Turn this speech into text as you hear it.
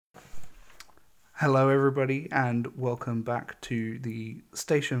Hello, everybody, and welcome back to the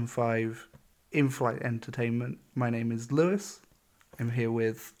Station 5 in flight entertainment. My name is Lewis. I'm here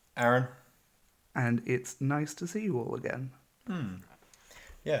with, Aaron? and it's nice to see you all again.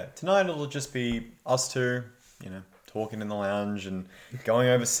 Yeah, tonight it'll just be us two, talking in the lounge and going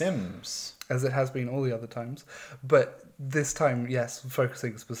over Sims. As it has been all the other times. But this time, yes,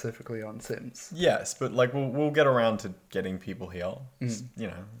 focusing specifically on Sims. Yes, but we'll get around to getting people here.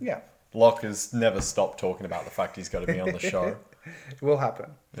 Yeah, Locke has never stopped talking about the fact he's got to be on the show. it will happen.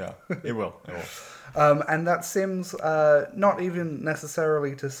 Yeah, it will. It will. And that Sims, not even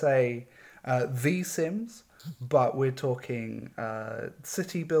necessarily to say the Sims, but we're talking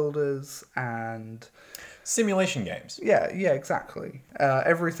city builders and Simulation games. yeah, exactly.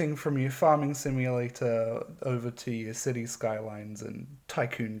 Everything from your farming simulator over to your city skylines and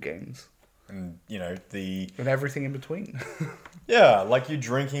tycoon games And, and everything in between. yeah, like your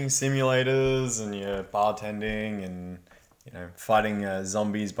drinking simulators and your bartending and, fighting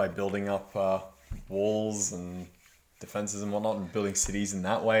zombies by building up walls and defenses and whatnot and building cities in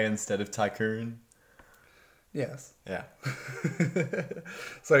that way instead of Tycoon. Yes. Yeah.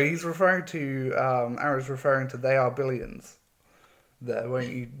 So he's referring to, Aaron's referring to They Are Billions. There, won't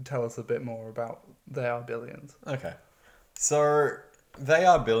you tell us a bit more about They Are Billions? Okay. So They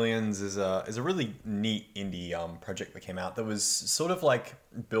Are Billions is a really neat indie project that came out that was sort of like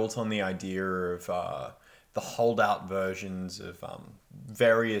built on the idea of the holdout versions of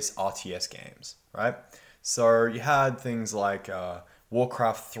various RTS games, right? So you had things like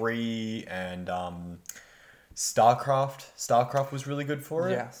Warcraft 3 and StarCraft. StarCraft was really good for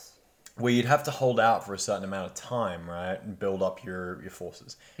it. Yes. Where you'd have to hold out for a certain amount of time, right? And build up your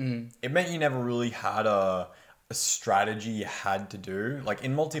forces. It meant you never really had a strategy you had to do. Like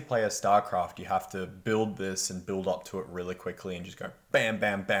in multiplayer StarCraft, you have to build this and build up to it really quickly and just go bam,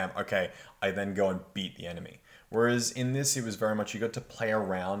 bam, bam. Okay, I then go and beat the enemy. Whereas in this, it was very much you got to play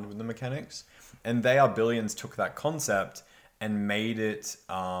around with the mechanics. And They Are Billions took that concept and made it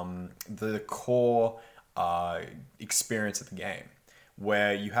the core experience of the game,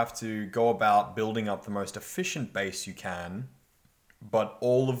 where you have to go about building up the most efficient base you can, but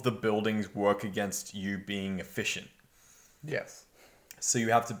all of the buildings work against you being efficient. Yes. So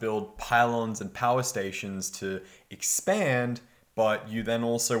you have to build pylons and power stations to expand, but you then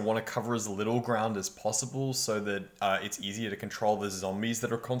also want to cover as little ground as possible so that it's easier to control the zombies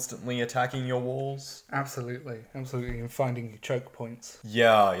that are constantly attacking your walls. Absolutely. And finding your choke points.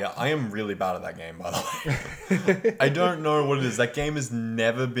 Yeah, I am really bad at that game, by the way. I don't know what it is. That game has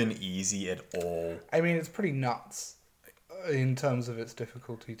never been easy at all. I mean, it's pretty nuts in terms of its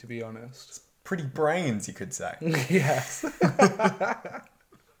difficulty, to be honest. Pretty brains, you could say. Yes.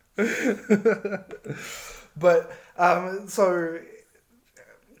 But, so,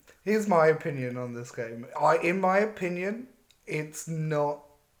 here's my opinion on this game. In my opinion, it's not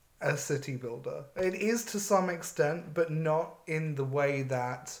a city builder. It is to some extent, but not in the way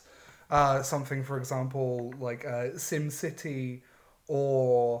that something, for example, like SimCity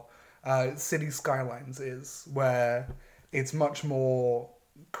or City Skylines is, where it's much more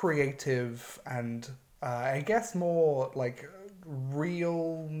creative and I guess more like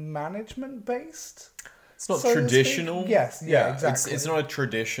real management based. It's not So to speak. traditional. Yes, yeah, exactly. It's not a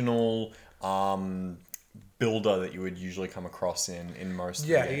traditional builder that you would usually come across in most.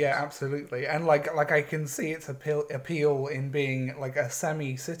 Yeah, of the games. yeah, absolutely. And like I can see its appeal in being like a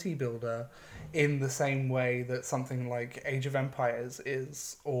semi city builder in the same way that something like Age of Empires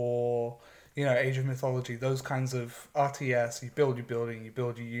is, or Age of Mythology, those kinds of RTS. You build your building, you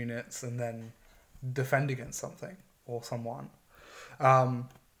build your units, and then defend against something or someone.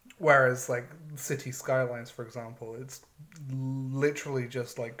 Whereas like City Skylines, for example, it's literally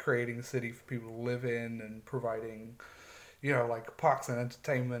just like creating a city for people to live in and providing, like parks and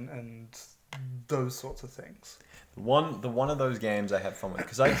entertainment and those sorts of things. The one of those games I had fun with,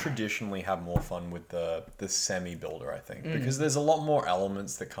 because I traditionally have more fun with the semi builder, I think, because there's a lot more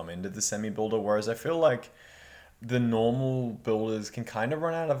elements that come into the semi builder, whereas I feel like the normal builders can kind of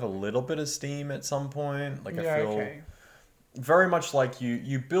run out of a little bit of steam at some point. Like I feel very much like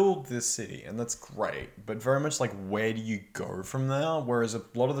you build this city and that's great, but very much like where do you go from there? Whereas a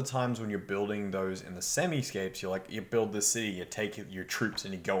lot of the times when you're building those in the semiscapes, you build this city, you take your troops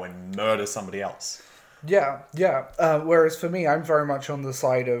and you go and murder somebody else. Yeah. Whereas for me, I'm very much on the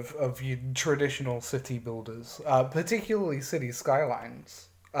side of your traditional city builders, particularly City Skylines.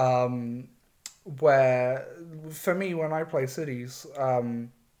 Where, for me, when I play cities,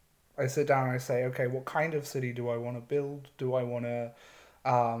 I sit down and I say, okay, what kind of city do I want to build? Do I want to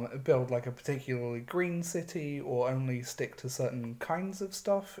build like a particularly green city or only stick to certain kinds of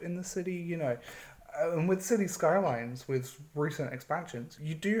stuff in the city, And with City Skylines, with recent expansions,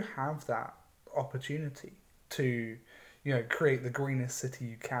 you do have that opportunity to, create the greenest city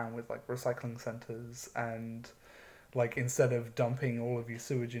you can with like recycling centers and like instead of dumping all of your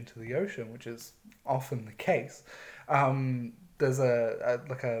sewage into the ocean, which is often the case, there's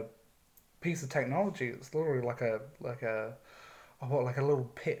a piece of technology. It's literally like a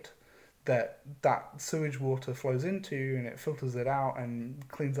little pit that sewage water flows into, and it filters it out and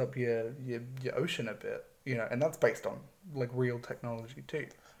cleans up your ocean a bit, and that's based on like real technology too.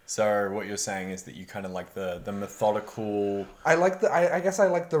 So what you're saying is that you kind of like the methodical. I guess I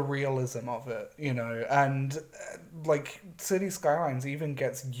like the realism of it, and like City Skylines even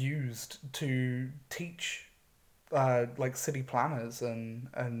gets used to teach like city planners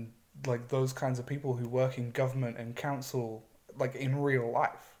and like those kinds of people who work in government and council like in real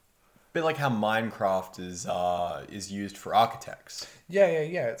life. Bit like how Minecraft is used for architects. Yeah.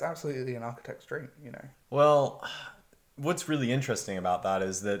 It's absolutely an architect's dream, Well, what's really interesting about that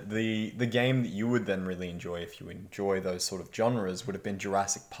is that the game that you would then really enjoy if you enjoy those sort of genres would have been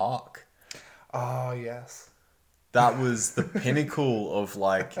Jurassic Park. Oh, yes. That was the pinnacle of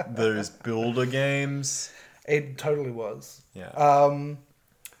like those builder games. It totally was. Yeah.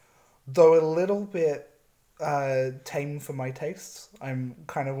 Though a little bit tame for my tastes. I'm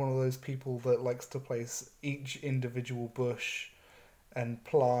kind of one of those people that likes to place each individual bush and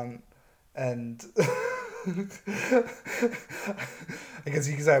plant and I guess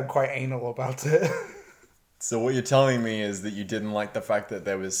you could say I'm quite anal about it. So what you're telling me is that you didn't like the fact that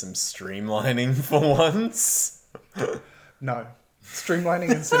there was some streamlining for once? No. Streamlining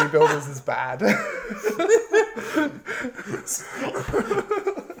in city builders is bad.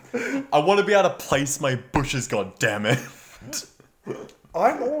 I want to be able to place my bushes, goddammit.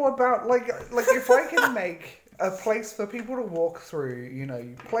 I'm all about like if I can make a place for people to walk through,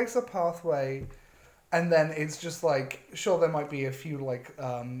 you place a pathway, and then it's just like, sure, there might be a few like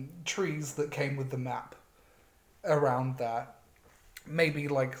trees that came with the map around that, maybe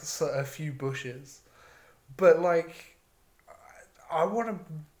like a few bushes, but like I want to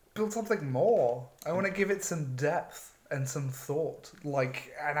build something more. I want to give it some depth and some thought,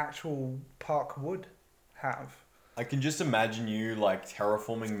 like an actual park would have. I can just imagine you like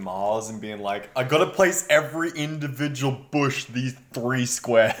terraforming Mars and being like, I gotta place every individual bush these 3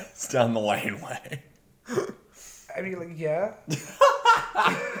 squares down the laneway. I mean, like, yeah.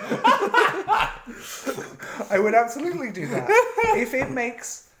 I would absolutely do that. If it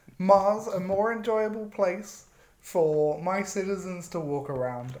makes Mars a more enjoyable place for my citizens to walk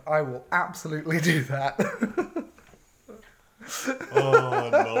around, I will absolutely do that. Oh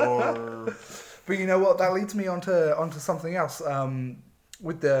no. But you know what? That leads me onto something else.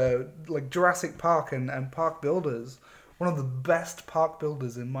 With the like Jurassic Park and park builders, one of the best park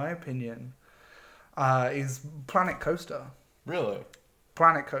builders in my opinion is Planet Coaster. Really?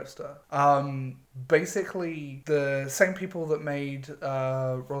 Planet Coaster. Basically the same people that made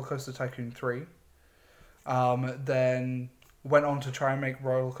Roller Coaster Tycoon 3 then went on to try and make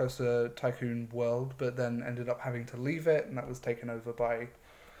Roller Coaster Tycoon World, but then ended up having to leave it, and that was taken over by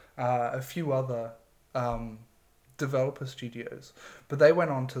a few other developer studios. But they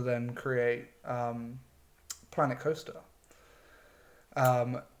went on to then create Planet Coaster.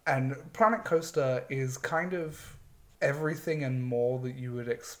 And Planet Coaster is kind of everything and more that you would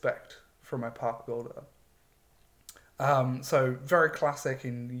expect from a park builder. So very classic,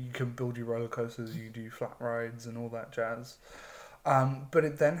 and you can build your roller coasters, you do flat rides and all that jazz. But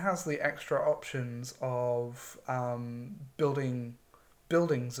it then has the extra options of building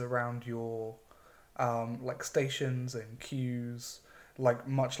buildings around your like stations and queues, like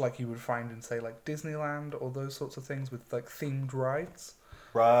much like you would find in say like Disneyland or those sorts of things with like themed rides.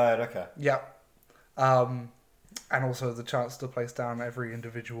 Right, okay. Yeah. And also the chance to place down every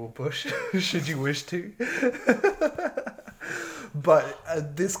individual bush, should you wish to.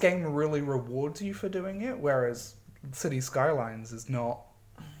 But this game really rewards you for doing it, whereas City Skylines is not.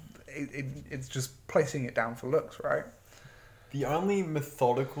 It's just placing it down for looks, right? The only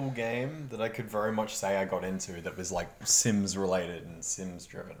methodical game that I could very much say I got into that was like Sims related and Sims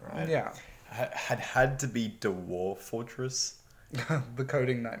driven, right? Yeah. Had to be Dwarf Fortress. The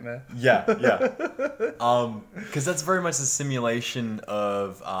coding nightmare. Yeah. Because that's very much a simulation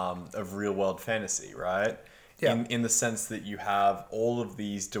of real world fantasy, right? Yeah. In the sense that you have all of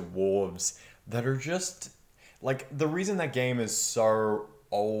these dwarves that are just like the reason that game is so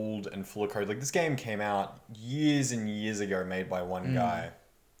old and full of code. Like this game came out years and years ago, made by one guy.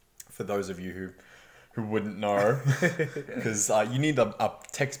 For those of you who wouldn't know, because you need a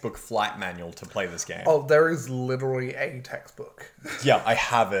textbook flight manual to play this game. Oh, there is literally a textbook. Yeah, I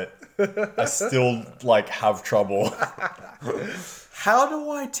have it. I still like have trouble. How do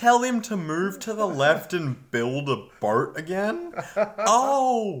I tell him to move to the left and build a boat again?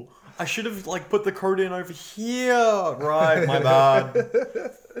 Oh, I should have like put the code in over here. Right, my bad.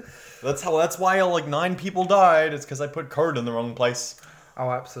 That's why like 9 people died. It's because I put code in the wrong place.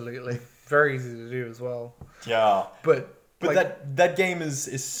 Oh, absolutely. Very easy to do as well. Yeah. But like, that game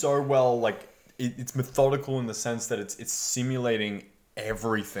is so well like it's methodical in the sense that it's simulating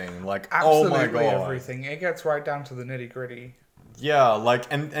everything. Like absolutely oh my god, everything. It gets right down to the nitty gritty. Yeah,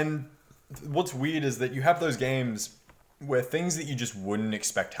 like and what's weird is that you have those games where things that you just wouldn't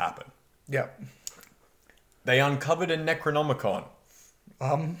expect happen. Yep. They uncovered a Necronomicon.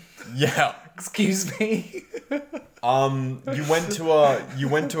 Yeah. Excuse me. You went to a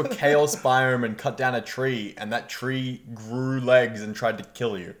chaos biome and cut down a tree, and that tree grew legs and tried to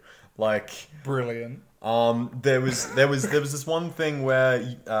kill you. Like brilliant. There was this one thing where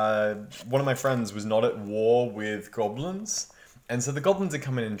one of my friends was not at war with goblins, and so the goblins had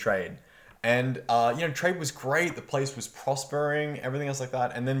come in and trade, and trade was great. The place was prospering, everything else like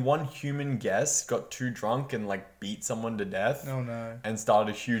that. And then one human guest got too drunk and like beat someone to death. Oh no! And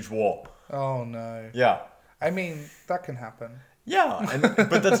started a huge war. Oh no! Yeah. I mean, that can happen. Yeah,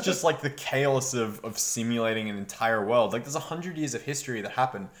 but that's just like the chaos of simulating an entire world. Like there's 100 years of history that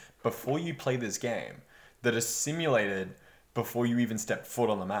happened before you play this game that is simulated before you even step foot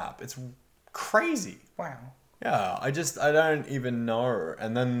on the map. It's crazy. Wow. Yeah, I don't even know.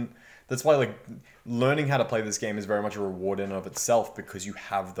 And then that's why like learning how to play this game is very much a reward in and of itself because you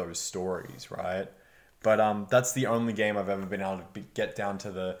have those stories, right? But that's the only game I've ever been able to get down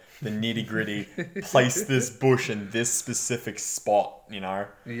to the nitty gritty. Place this bush in this specific spot, you know.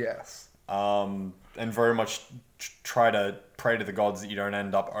 Yes. And very much try to pray to the gods that you don't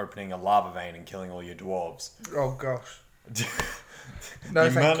end up opening a lava vein and killing all your dwarves. Oh gosh. No,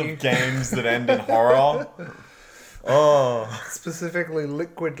 the amount of games that end in horror. Oh. Specifically,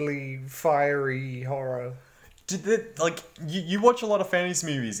 liquidly fiery horror. You watch a lot of fantasy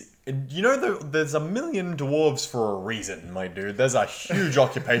movies. You know there's 1 million dwarves for a reason, my dude. There's a huge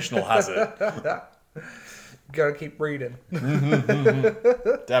occupational hazard. Gotta keep breeding.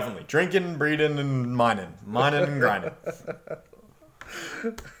 Definitely. Drinking, breeding, and mining. Mining and grinding.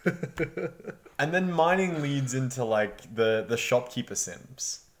 And then mining leads into like the shopkeeper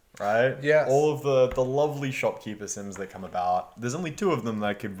sims, right? Yes. All of the lovely shopkeeper sims that come about. There's only 2 of them that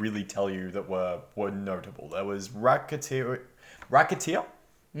I could really tell you that were notable. There was Racketeer. Racketeer,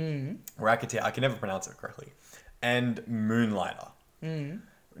 I can never pronounce it correctly. And Moonlighter.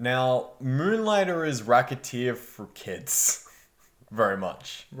 Now, Moonlighter is Racketeer for kids. Very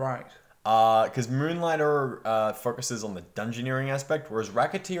much. Right. Because Moonlighter focuses on the dungeoneering aspect, whereas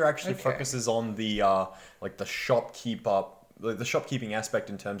Racketeer actually focuses on the the shopkeeping aspect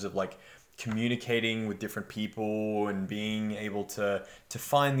in terms of like communicating with different people and being able to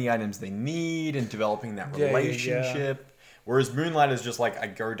find the items they need and developing that relationship. Yeah. Whereas Moonlight is just like, I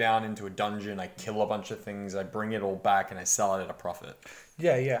go down into a dungeon, I kill a bunch of things, I bring it all back, and I sell it at a profit.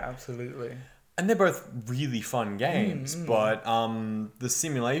 Yeah, absolutely. And they're both really fun games, but the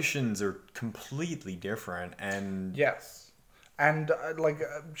simulations are completely different. And yes. And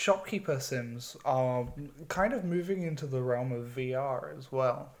shopkeeper sims are kind of moving into the realm of VR as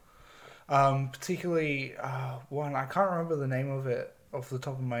well. Particularly one, I can't remember the name of it off the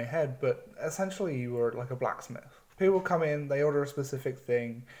top of my head, but essentially you were like a blacksmith. People come in, they order a specific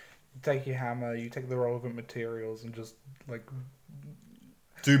thing, you take your hammer, you take the relevant materials and just like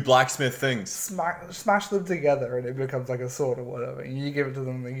do blacksmith things. Smash them together and it becomes like a sword or whatever. And you give it to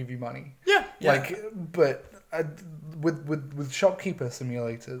them and they give you money. Yeah. But with shopkeeper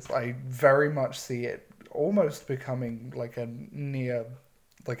simulators, I very much see it almost becoming like a near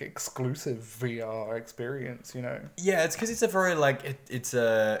like exclusive VR experience, you know? Yeah, it's because it's a very it's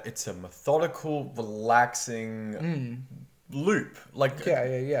a methodical, relaxing loop. Like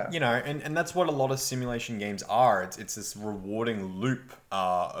yeah. You know, and that's what a lot of simulation games are. It's this rewarding loop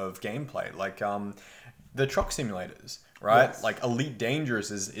of gameplay. Like the truck simulators, right? Yes. Like Elite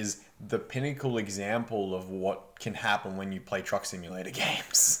Dangerous is the pinnacle example of what can happen when you play truck simulator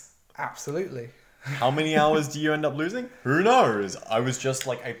games. Absolutely. How many hours do you end up losing? Who knows? I was just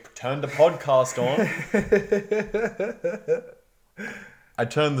like, I turned the podcast on. I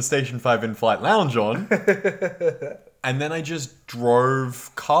turned the Station 5 in-flight lounge on. And then I just drove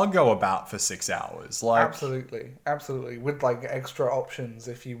cargo about for 6 hours. Like, Absolutely. With like extra options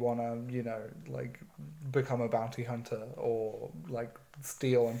if you want to, you know, like become a bounty hunter or like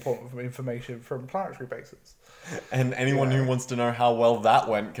steal important information from planetary bases. And anyone who wants to know how well that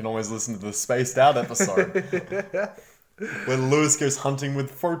went can always listen to the Spaced Out episode. when Lewis goes hunting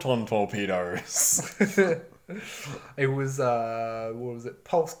with photon torpedoes. It was what was it?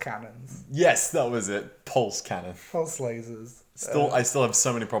 Pulse cannons, Yes, that was it. Pulse cannon. pulse lasers. I still have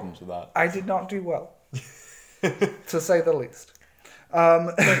so many problems with that. I did not do well, to say the least.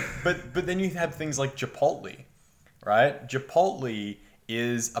 But then you have things like Chipotle, right? Chipotle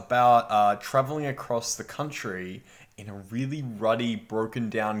is about traveling across the country in a really ruddy, broken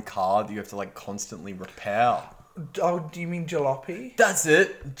down car that you have to like constantly repair. Oh, do you mean jalopy? That's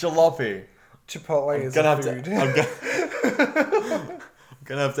it, jalopy. Chipotle is Gonna a have food. to. I'm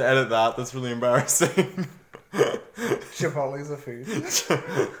gonna have to edit that. That's really embarrassing. Chipotle is a food.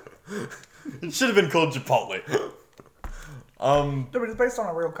 It should have been called Chipotle. No, but it's based on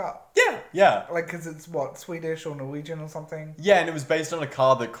a real car. Yeah. Like, because it's what, Swedish or Norwegian or something? Yeah, and it was based on a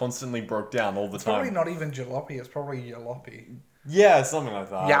car that constantly broke down all the It's time. probably not even jalopy, it's probably jalopy. Yeah, something like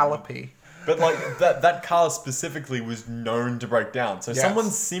that. Yallopy. But like that car specifically was known to break down. So Yes.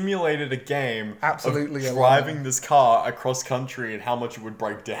 someone simulated a game Absolutely of a driving this car across country and how much it would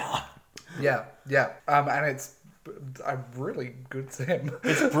break down. Yeah. And it's a really good sim.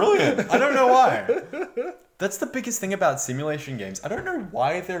 It's brilliant. I don't know why. That's the biggest thing about simulation games. I don't know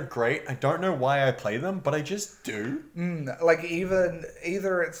why they're great. I don't know why I play them, but I just do. Like,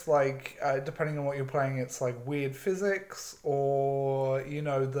 either it's like, depending on what you're playing, it's like weird physics, or, you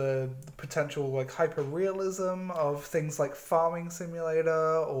know, the potential like hyper-realism of things like Farming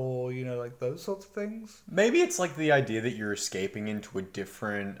Simulator, or, you know, like those sorts of things. Maybe it's like the idea that you're escaping into a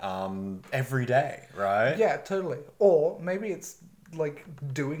different everyday, right? Yeah, totally. Or maybe it's like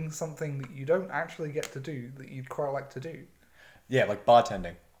doing something that you don't actually get to do that you'd quite like to do. Yeah, like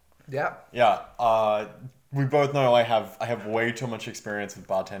bartending. Yeah. Yeah, we both know I have way too much experience with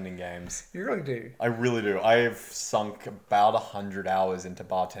bartending games. You really do. I really do. I've sunk about 100 hours into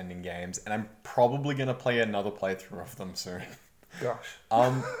bartending games, and I'm probably gonna play another playthrough of them soon. Gosh.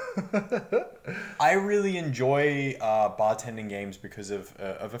 I really enjoy bartending games because of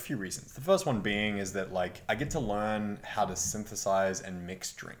a few reasons. The first one being is that like I get to learn how to synthesize and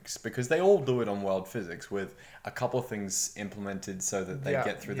mix drinks, because they all do it on World Physics with a couple of things implemented so that they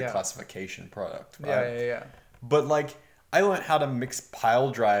get through the classification product. Right? Yeah. But like I learned how to mix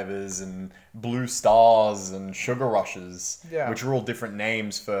pile drivers and blue stars and sugar rushes, which are all different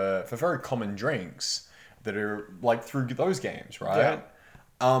names for very common drinks that are like through those games, right?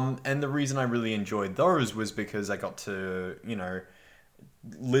 And the reason I really enjoyed those was because I got to, you know,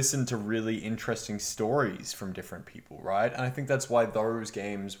 listen to really interesting stories from different people, right? And I think that's why those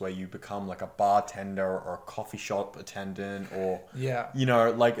games where you become like a bartender or a coffee shop attendant, or you know,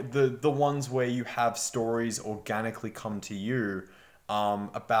 like the ones where you have stories organically come to you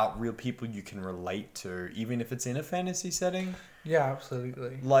about real people you can relate to, even if it's in a fantasy setting. Yeah,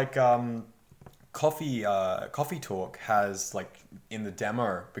 absolutely. Like Coffee Talk has, like, in the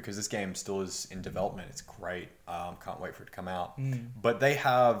demo, because this game still is in development, it's great. Can't wait for it to come out. But they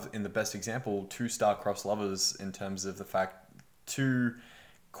have, in the best example, two star-crossed lovers in terms of the fact, two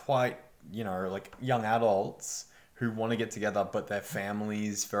quite, you know, like young adults who want to get together, but their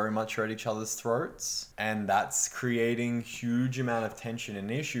families very much are at each other's throats, and that's creating huge amount of tension and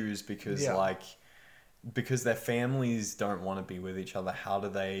issues because because their families don't want to be with each other. How do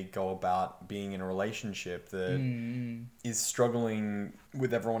they go about being in a relationship that is struggling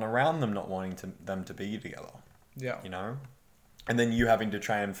with everyone around them not wanting them to be together? Yeah. You know? And then you having to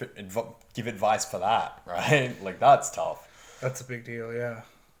try and give advice for that, right? Like, that's tough. That's a big deal, yeah.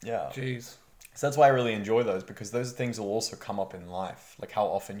 Yeah. Jeez. So that's why I really enjoy those, because those things will also come up in life. Like how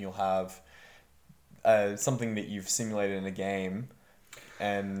often you'll have something that you've simulated in a game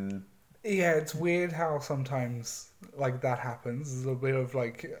and... Yeah, it's weird how sometimes like that happens. There's a bit of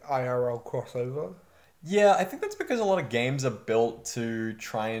like IRL crossover. Yeah, I think that's because a lot of games are built to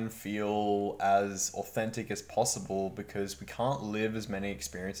try and feel as authentic as possible, because we can't live as many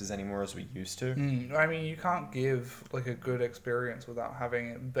experiences anymore as we used to. I mean, you can't give like a good experience without having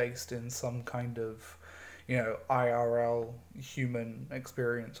it based in some kind of, you know, IRL human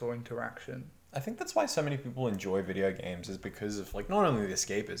experience or interaction. I think that's why so many people enjoy video games, is because of like not only the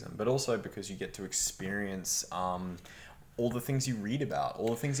escapism, but also because you get to experience all the things you read about, all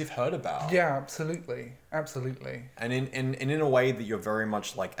the things you've heard about. Yeah, absolutely. And in a way that you're very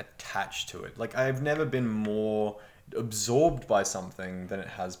much like attached to it. Like I've never been more absorbed by something than it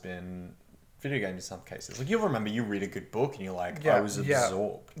has been video games in some cases. Like you'll remember you read a good book and you're like, I was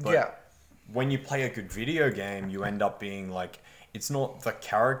absorbed. But when you play a good video game, you end up being like, it's not the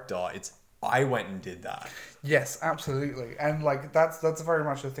character, it's I went and did that. Yes, absolutely. And like that's very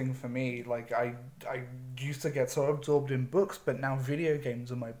much a thing for me. Like I used to get so absorbed in books, but now video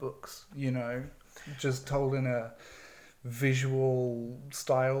games are my books, you know, just told in a visual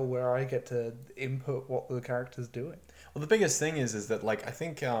style where I get to input what the character's doing. Well, the biggest thing is that like I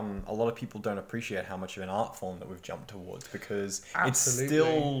think a lot of people don't appreciate how much of an art form that we've jumped towards because Absolutely. it's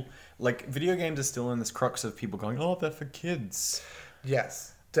still like video games are still in this crux of people going, oh, they're for kids.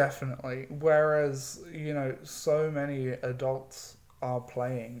 Yes, definitely. Whereas, you know, so many adults are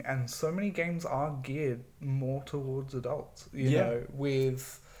playing and so many games are geared more towards adults, you Yeah. know,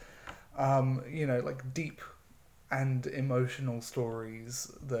 with, you know, like deep and emotional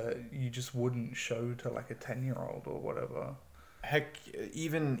stories that you just wouldn't show to like a 10-year-old or whatever. Heck,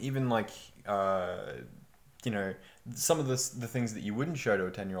 even like you know, some of the things that you wouldn't show to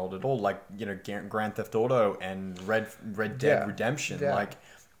a 10-year-old at all, like, you know, Grand Theft Auto and Red Dead Yeah. Redemption, Yeah. like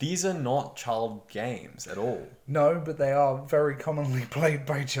these are not child games at all. No, but they are very commonly played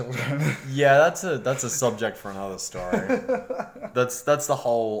by children. Yeah, that's a subject for another story. That's the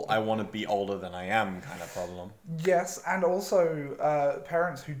whole I want to be older than I am kind of problem. Yes, and also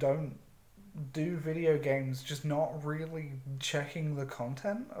parents who don't do video games just not really checking the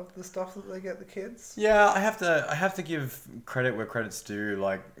content of the stuff that they get the kids. Yeah, I have to give credit where credit's due.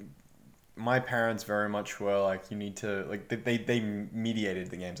 Like my parents very much were like, you need to like they mediated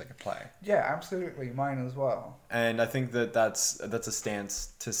the games I could play. Yeah, absolutely, mine as well. And I think that's a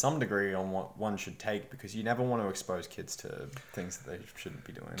stance to some degree on what one should take because you never want to expose kids to things that they shouldn't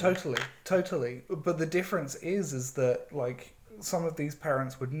be doing. Totally. But the difference is that like some of these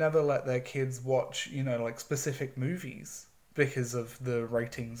parents would never let their kids watch, you know, like specific movies because of the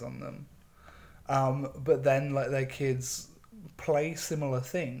ratings on them. But then let their kids play similar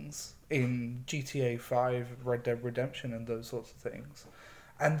things in GTA 5, Red Dead Redemption and those sorts of things.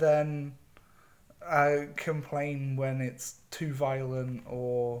 And then complain when it's too violent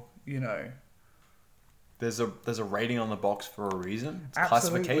or, you know... There's a rating on the box for a reason. It's a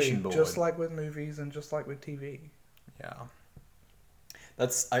Absolutely, classification board. just like with movies and just like with TV. Yeah.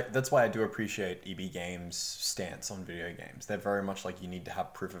 That's why I do appreciate EB Games' stance on video games. They're very much like you need to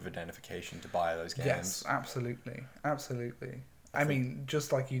have proof of identification to buy those games. Yes, absolutely. I mean,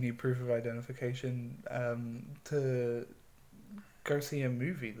 just like you need proof of identification to go see a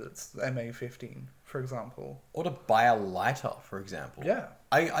movie that's MA15, for example. Or to buy a lighter, for example. Yeah.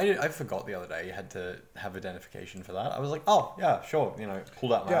 I forgot the other day you had to have identification for that. I was like, oh, yeah, sure. You know,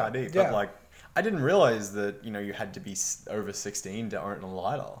 pulled out my ID. But, yeah. like, I didn't realize that, you know, you had to be over 16 to own a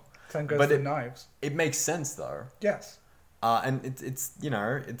lighter. Same goes But for knives. It makes sense, though. Yes. And it's you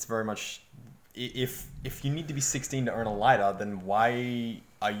know, it's very much... If you need to be 16 to earn a lighter, then why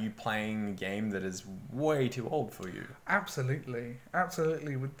are you playing a game that is way too old for you? Absolutely.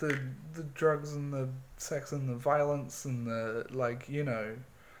 With the drugs and the sex and the violence and the, like, you know,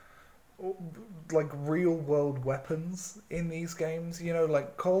 like real world weapons in these games. You know,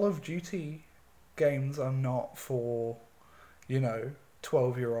 like Call of Duty games are not for, you know,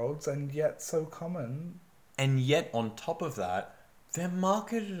 12-year-olds and yet so common. And yet, on top of that, they're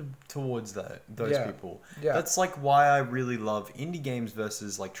marketed towards those people. Yeah. That's like why I really love indie games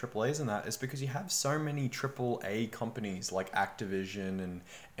versus like AAAs and that is because you have so many AAA companies like Activision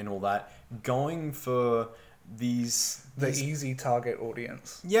and all that going for these easy target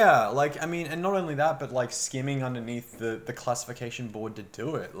audience. Yeah, like I mean, and not only that, but like skimming underneath the classification board to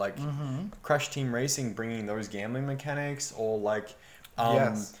do it. Like Crash Team Racing bringing those gambling mechanics, or like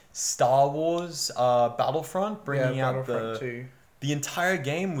Yes. Star Wars Battlefront bringing out Battlefront 2. The entire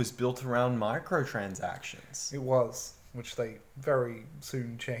game was built around microtransactions. It was, which they very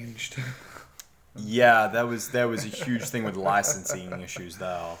soon changed. Yeah, there was a huge thing with licensing issues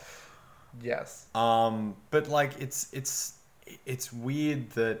there. Yes. But like it's weird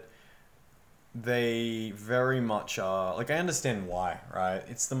that they very much are like I understand why, right?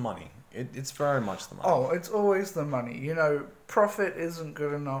 It's the money. It's very much the money. Oh, it's always the money. You know, profit isn't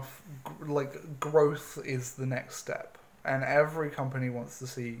good enough. Like, growth is the next step. And every company wants to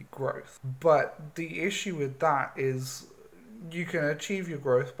see growth. But the issue with that is you can achieve your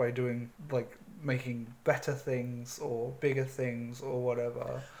growth by doing, like, making better things or bigger things or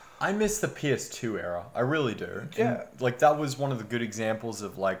whatever. I miss the PS2 era. I really do. Yeah. And, like, that was one of the good examples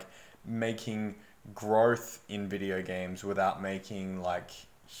of, like, making growth in video games without making, like,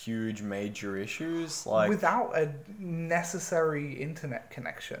 huge major issues. Like, without a necessary internet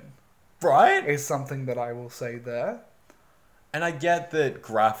connection. Right? Is something that I will say there. And I get that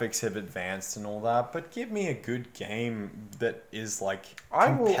graphics have advanced and all that, but give me a good game that is, like,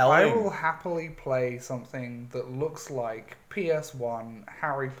 compelling. I will happily play something that looks like PS1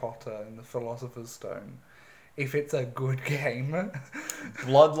 Harry Potter and the Philosopher's Stone if it's a good game.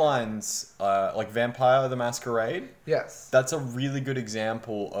 Bloodlines, like Vampire the Masquerade. Yes. That's a really good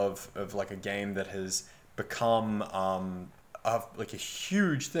example of like a game that has become like a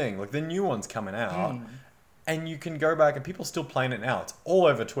huge thing. Like the new one's coming out, and you can go back and people still playing it now. It's all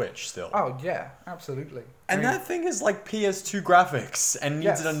over Twitch still. Oh yeah, absolutely. And that thing is like PS2 graphics and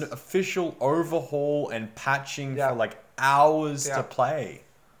needs Yes. an official overhaul and patching Yeah. for like hours Yeah. to play.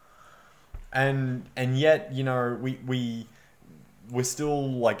 And yet, you know, we're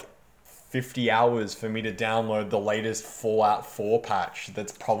still like 50 hours for me to download the latest Fallout 4 patch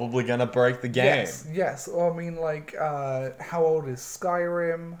that's probably going to break the game. Yes. Well, I mean, like, how old is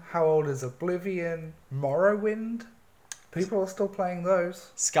Skyrim? How old is Oblivion? Morrowind? People are still playing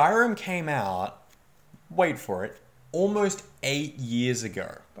those. Skyrim came out, wait for it, almost 8 years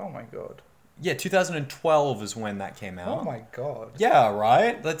ago. Oh my god. Yeah, 2012 is when that came out. Oh my god. Yeah,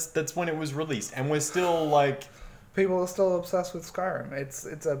 right? That's when it was released. And we're still like... People are still obsessed with Skyrim. It's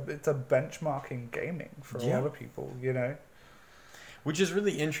a benchmark in gaming for a Yeah. lot of people, you know. Which is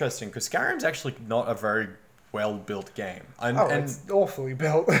really interesting, because Skyrim's actually not a very well-built game. And It's awfully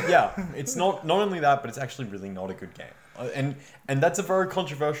built. yeah, it's not only that, but it's actually really not a good game. And that's a very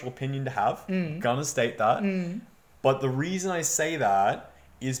controversial opinion to have. Gonna state that. But the reason I say that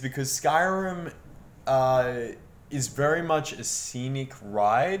is because Skyrim is very much a scenic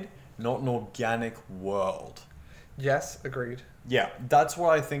ride, not an organic world. Yes, agreed. Yeah, that's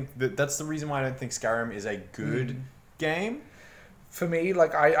why I think that's the reason why I don't think Skyrim is a good game. For me,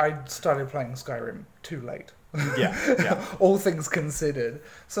 like, I started playing Skyrim too late. Yeah. All things considered.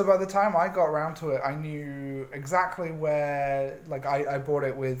 So by the time I got around to it, I knew exactly where, like, I bought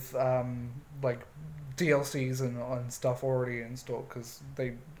it with, like, DLCs and stuff already installed, because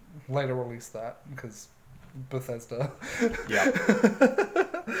they later released that, because Bethesda. Yeah.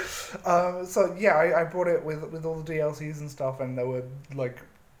 So yeah, I bought it with all the DLCs and stuff, and there were like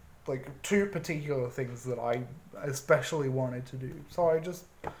two particular things that I especially wanted to do. So I just,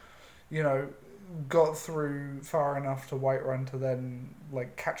 you know, got through far enough to Whiterun to then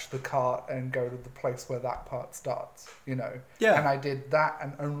like catch the cart and go to the place where that part starts, you know. Yeah. And I did that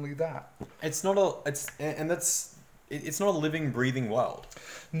and only that. It's not a living, breathing world.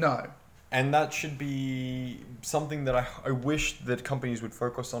 No. And that should be something that I wish that companies would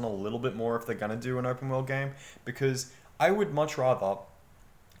focus on a little bit more if they're going to do an open world game. Because I would much rather,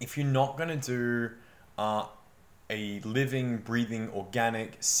 if you're not going to do a living, breathing,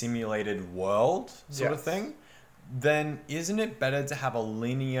 organic, simulated world sort of Yes. thing, then isn't it better to have a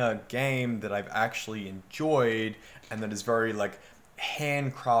linear game that I've actually enjoyed and that is very like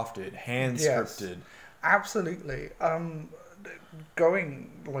handcrafted, hand-scripted? Absolutely.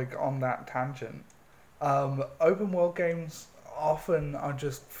 Going like on that tangent, open world games often are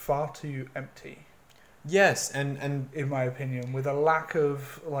just far too empty, Yes, and in my opinion, with a lack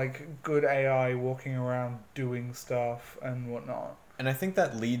of like good AI walking around doing stuff and whatnot. and I think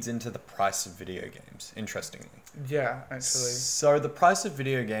that leads into the price of video games, interestingly. Yeah, actually. So the price of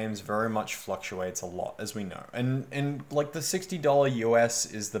video games very much fluctuates a lot, as we know. And like the $60 US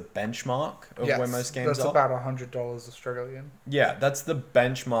is the benchmark of Yes, where most games that's are. about $100 Australian. Yeah, that's the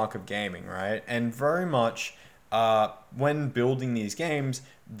benchmark of gaming, right? And very much when building these games,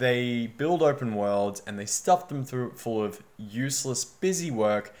 they build open worlds and they stuff them full of useless, busy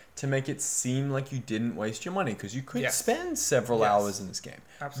work to make it seem like you didn't waste your money, because you could Yes. spend several Yes. hours in this game.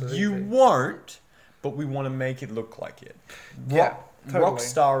 Absolutely. You won't, but we want to make it look like it. Yeah, totally.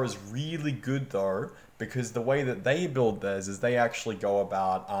 Rockstar is really good though, because the way that they build theirs is they actually go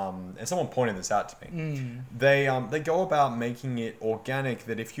about, and someone pointed this out to me. They go about making it organic.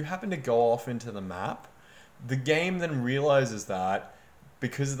 That if you happen to go off into the map, the game then realizes that,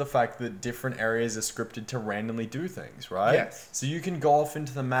 because of the fact that different areas are scripted to randomly do things, right? Yes. So you can go off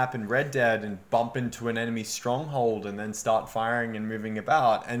into the map in Red Dead and bump into an enemy stronghold and then start firing and moving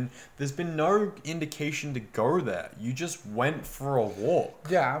about. And there's been no indication to go there. You just went for a walk.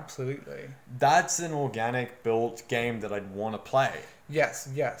 Yeah, absolutely. That's an organic built game that I'd want to play. Yes.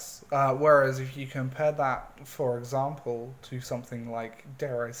 Whereas if you compare that, for example, to something like,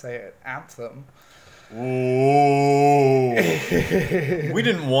 dare I say it, Anthem. Ooh. We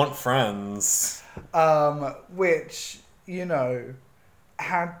didn't want friends. Which, you know,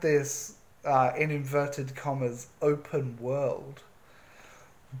 had this, in inverted commas, open world.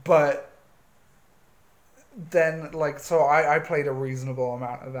 But then, like, so I played a reasonable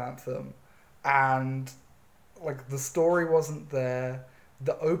amount of Anthem, and, like, the story wasn't there.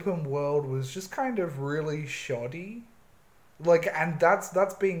 The open world was just kind of really shoddy. Like, and that's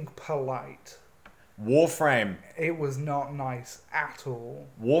being polite. Warframe. It was not nice at all.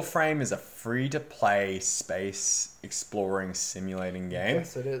 Warframe is a free-to-play space exploring simulating game.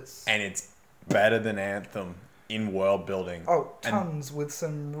 Yes, it is. And it's better than Anthem in world building. Oh, tons, with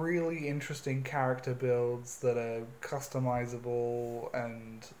some really interesting character builds that are customizable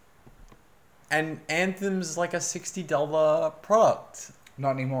and... And Anthem's like a $60 product.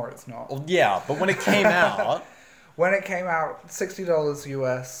 Not anymore, it's not. Well, yeah, but when it came out... When it came out, $60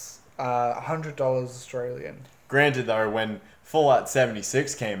 US, $100 Australian. Granted, though, when Fallout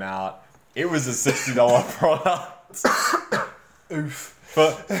 76 came out, it was a $60 product. Oof.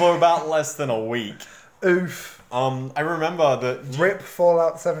 For about less than a week. Oof. I remember that... RIP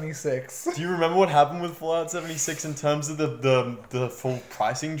Fallout 76. Do you remember what happened with Fallout 76 in terms of the full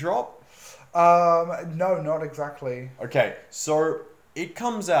pricing drop? No, not exactly. Okay, so it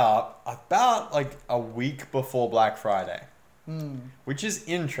comes out about like a week before Black Friday. Which is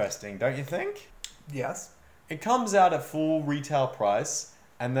interesting, don't you think? Yes. It comes out at full retail price,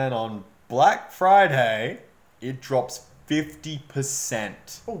 and then on Black Friday, it drops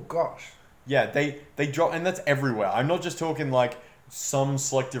 50%. Oh, gosh. Yeah, they drop, and that's everywhere. I'm not just talking like some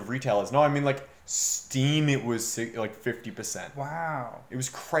selective retailers. No, I mean like Steam. It was like 50%. Wow. It was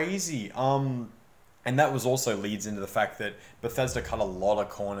crazy. And that was also leads into the fact that Bethesda cut a lot of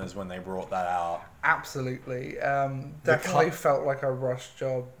corners when they brought that out. Absolutely. Definitely felt like a rush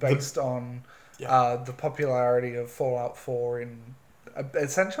job based on the popularity of Fallout 4 in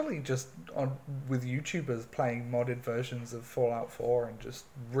essentially just with YouTubers playing modded versions of Fallout 4 and just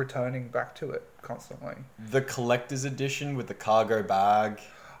returning back to it constantly. The collector's edition with the cargo bag.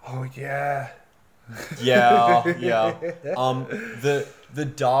 Oh, yeah. Yeah. The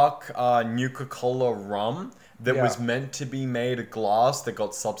dark Nuka-Cola rum that was meant to be made of glass that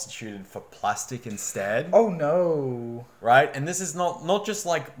got substituted for plastic instead. Oh no! Right, and this is not just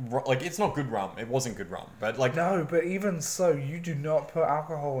like it's not good rum. It wasn't good rum, but like no. But even so, you do not put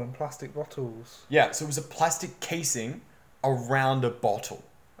alcohol in plastic bottles. Yeah, so it was a plastic casing around a bottle.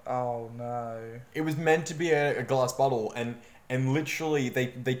 Oh no! It was meant to be a glass bottle, and literally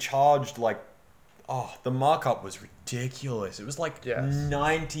they charged like. Oh, the markup was ridiculous. It was like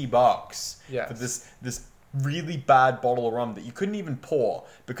 $90 for this really bad bottle of rum that you couldn't even pour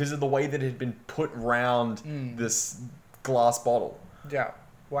because of the way that it had been put round this glass bottle. Yeah.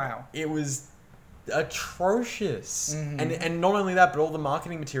 Wow. It was atrocious. And not only that, but all the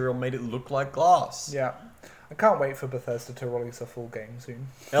marketing material made it look like glass. Yeah. I can't wait for Bethesda to release a full game soon.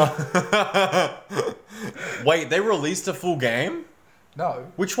 Wait, they released a full game?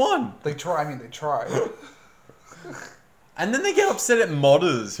 No. Which one? They try. And then they get upset at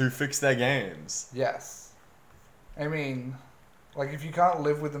modders who fix their games. Yes. I mean, like, if you can't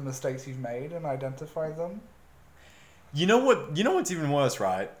live with the mistakes you've made and identify them... You know what's even worse,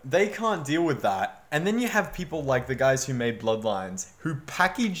 right? They can't deal with that. And then you have people like the guys who made Bloodlines who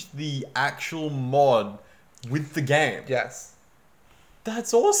packaged the actual mod with the game. Yes.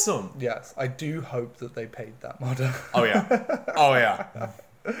 That's awesome. Yes, I do hope that they paid that modder. Oh yeah.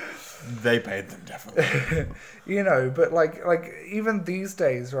 They paid them definitely. But like even these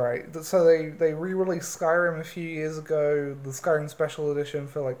days, right? So they re-released Skyrim a few years ago, the Skyrim Special Edition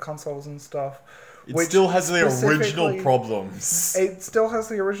for like consoles and stuff. It still has the original problems. It still has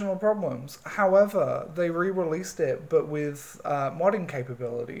the original problems. However, they re-released it, but with modding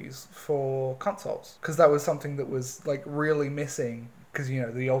capabilities for consoles, because that was something that was like really missing. Because,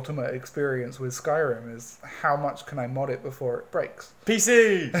 the ultimate experience with Skyrim is how much can I mod it before it breaks?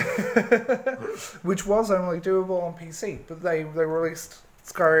 PC! Which was only doable on PC, but they released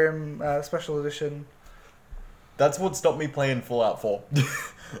Skyrim Special Edition. That's what stopped me playing Fallout 4.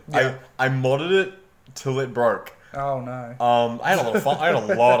 I modded it till it broke. Oh no. I had a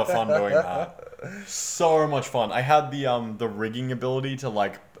lot of fun doing that. So much fun. I had the rigging ability to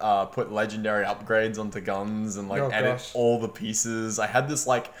like put legendary upgrades onto guns and like edit all the pieces. I had this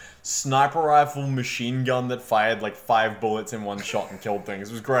like sniper rifle machine gun that fired like 5 bullets in one shot and killed things.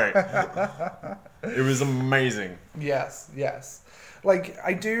 It was great. It was amazing. Yes. Like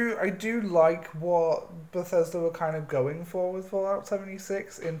I do like what Bethesda were kind of going for with Fallout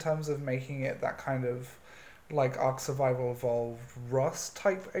 76 in terms of making it that kind of like Ark Survival Evolved Rust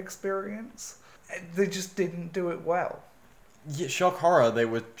type experience. They just didn't do it well. Yeah, shock horror. They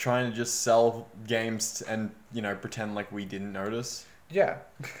were trying to just sell games and pretend like we didn't notice. Yeah.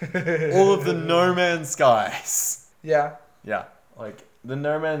 All of the No Man's Skies. Yeah. Yeah, like the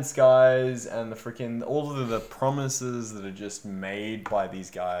No Man's Skies and the freaking all of the promises that are just made by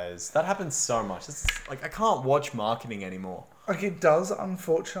these guys. That happens so much. It's like I can't watch marketing anymore. Like it does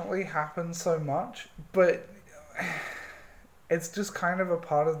unfortunately happen so much, but it's just kind of a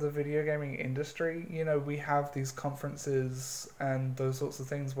part of the video gaming industry. We have these conferences and those sorts of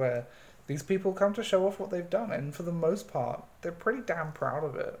things where these people come to show off what they've done, and for the most part, they're pretty damn proud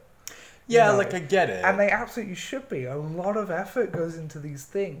of it. Yeah, like I get it. And they absolutely should be. A lot of effort goes into these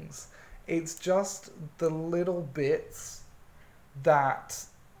things. It's just the little bits that,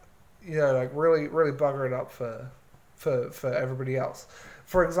 like really, really bugger it up for everybody else.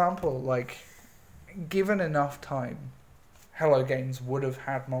 For example, like, given enough time, Hello Games would have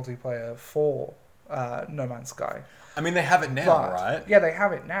had multiplayer for No Man's Sky. I mean, they have it now, right? Yeah, they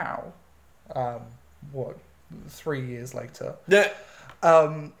have it now. 3 years later. Yeah.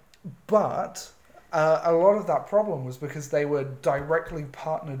 But a lot of that problem was because they were directly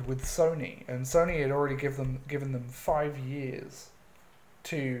partnered with Sony, and Sony had already given them 5 years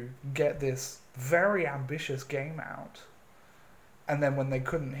to get this very ambitious game out. And then when they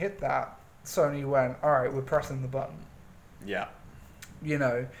couldn't hit that, Sony went, all right, we're pressing the button. Yeah.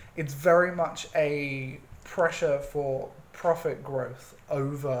 It's very much a pressure for profit growth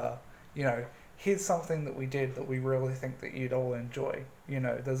over, here's something that we did that we really think that you'd all enjoy.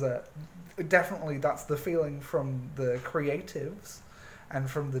 There's definitely that's the feeling from the creatives and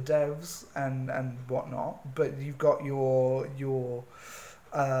from the devs and whatnot. But you've got your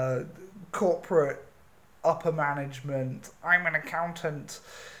corporate upper management, I'm an accountant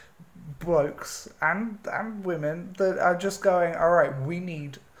blokes and women that are just going, all right, we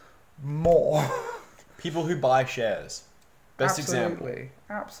need more. People who buy shares. Best example.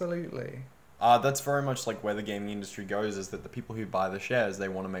 Absolutely. That's very much like where the gaming industry goes, is that the people who buy the shares, they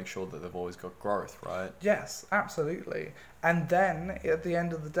want to make sure that they've always got growth, right? Yes, absolutely. And then, at the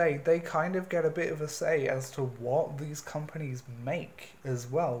end of the day, they kind of get a bit of a say as to what these companies make as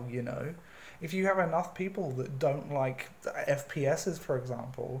well, If you have enough people that don't like FPSs, for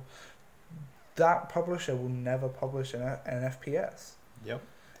example, that publisher will never publish an FPS. Yep.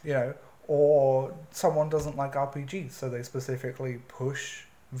 Or someone doesn't like RPGs, so they specifically push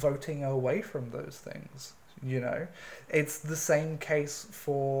voting away from those things. It's the same case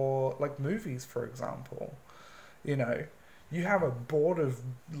for like movies, for example. You have a board of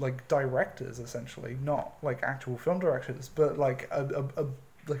like directors, essentially, not like actual film directors, but like a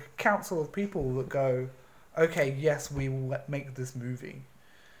council of people that go, okay, yes, we will make this movie.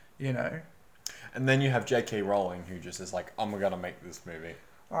 And then you have J.K. Rowling, who just is like, I'm gonna make this movie.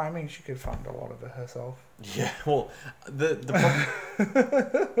 I mean, she could fund a lot of it herself. Yeah, well, the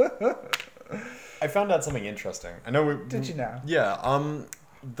problem... I found out something interesting. I know Did you now? Yeah,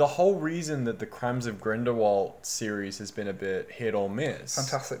 the whole reason that the Crimes of Grindelwald series has been a bit hit or miss...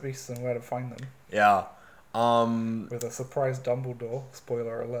 Fantastic Beasts and Where to Find Them. Yeah. With a surprise Dumbledore,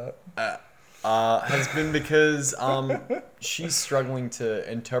 spoiler alert. Has been because she's struggling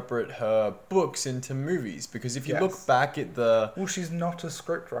to interpret her books into movies. Because if you look back at the... Well, she's not a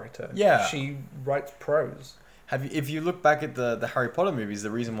scriptwriter. Yeah. She writes prose. If you look back at the Harry Potter movies, the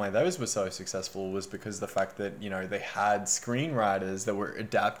reason why those were so successful was because the fact that, they had screenwriters that were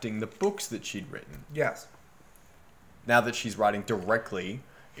adapting the books that she'd written. Yes. Now that she's writing directly,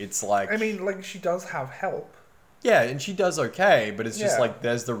 it's like... I mean, like, she does have help. Yeah, and she does okay, but it's just like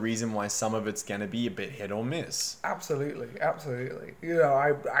there's the reason why some of it's going to be a bit hit or miss. Absolutely.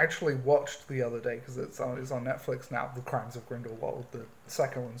 I actually watched the other day, because it's on Netflix now, The Crimes of Grindelwald, the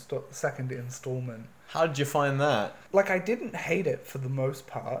second installment. How did you find that? Like, I didn't hate it for the most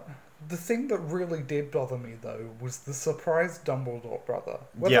part. The thing that really did bother me, though, was the surprise Dumbledore brother.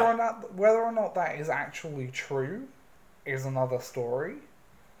 Whether or not that is actually true is another story,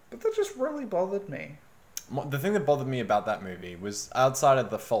 but that just really bothered me. The thing that bothered me about that movie was, outside of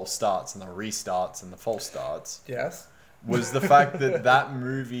the false starts and the restarts and the false starts... Yes. ...was the fact that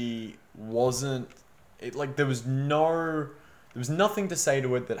movie wasn't... there was nothing to say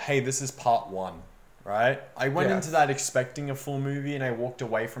to it that, hey, this is part one, right? I went into that expecting a full movie, and I walked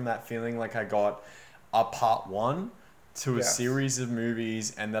away from that feeling like I got a part one to a series of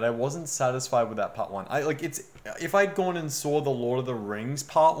movies, and that I wasn't satisfied with that part one. If I'd gone and saw the Lord of the Rings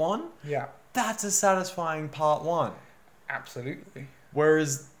part one... Yeah. That's a satisfying part one. Absolutely.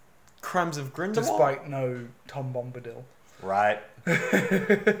 Whereas Crimes of Grindelwald... Despite no Tom Bombadil. Right.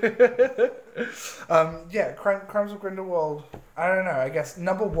 Crimes of Grindelwald. I don't know, I guess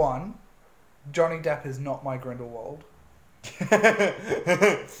number one, Johnny Depp is not my Grindelwald.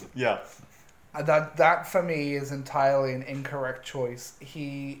 Yeah. That for me is entirely an incorrect choice.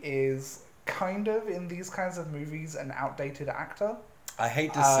 He is kind of, in these kinds of movies, an outdated actor. I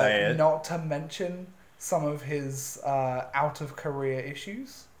hate to say it. Not to mention some of his out-of-career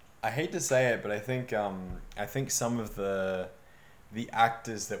issues. I hate to say it, but I think some of the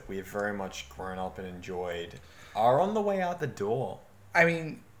actors that we've very much grown up and enjoyed are on the way out the door. I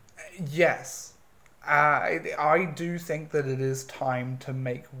mean, yes. I do think that it is time to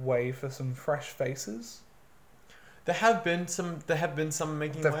make way for some fresh faces. There have been some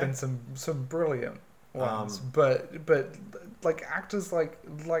making There've way. been some brilliant ones, Um, but like actors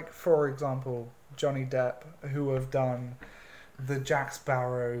like for example Johnny Depp, who have done the Jack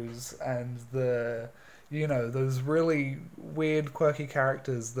Sparrows and the, you know, those really weird quirky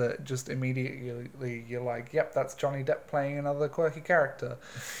characters that just immediately you're like, yep, that's Johnny Depp playing another quirky character.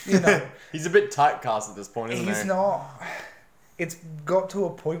 You know, He's a bit typecast at this point, isn't he's he? not. It's got to a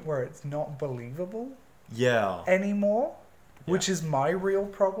point where it's not believable Yeah. anymore, which Yeah. is my real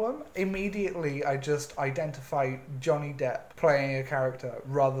problem. Immediately, I just identify Johnny Depp playing a character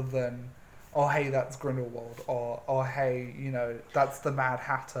rather than, oh, hey, that's Grindelwald, or oh, hey, you know, that's the Mad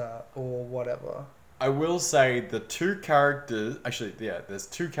Hatter, or whatever. I will say the two characters, actually, yeah, there's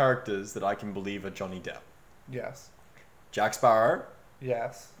two characters that I can believe are Johnny Depp. Yes. Jack Sparrow,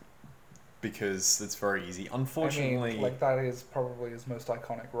 Yes. because it's very easy. I Unfortunately, mean, like, that is probably his most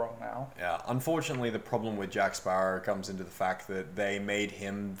iconic role now. yeah, unfortunately, the problem with Jack Sparrow comes into the fact that they made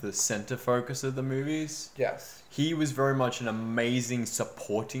him the center focus of the movies. Yes. He was very much an amazing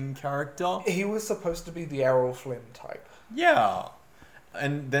supporting character. He was supposed to be the Errol Flynn type. Yeah.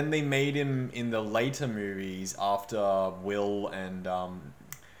 And then they made him in the later movies after Will and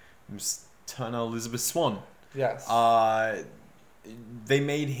Turner Elizabeth Swann. Yes. They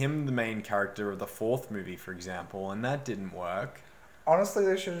made him the main character of the fourth movie, for example, and that didn't work. Honestly,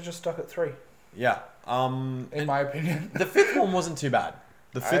 they should have just stuck at 3, Yeah. in my opinion. The fifth one wasn't too bad.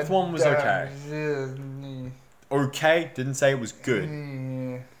 The fifth one was okay. Okay, didn't say it was good.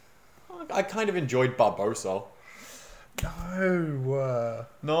 I kind of enjoyed Barbosa. No.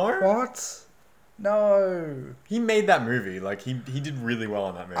 No? What? No. He made that movie. Like, he did really well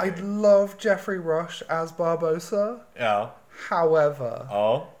in that movie. I love Jeffrey Rush as Barbosa. Yeah. However,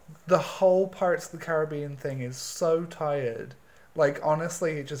 Oh? the whole Pirates of the Caribbean thing is so tired. Like,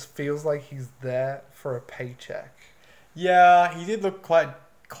 honestly, it just feels like he's there for a paycheck. Yeah, he did look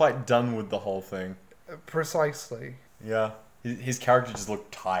quite done with the whole thing. Precisely. Yeah. His character just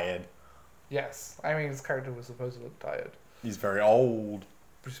looked tired. Yes. I mean, his character was supposed to look tired. He's very old.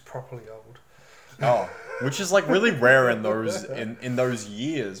 But he's properly old. Oh, which is like really rare in those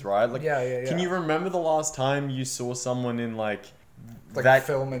years, right? Like, Yeah. Can you remember the last time you saw someone in like Like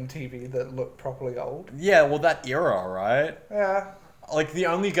film and TV that look properly old? Yeah, well, that era, right? Yeah. Like the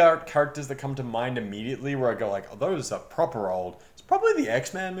only characters that come to mind immediately where I go like, oh, those are proper old. It's probably the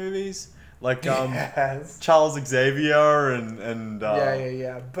X-Men movies, like Yes. Charles Xavier and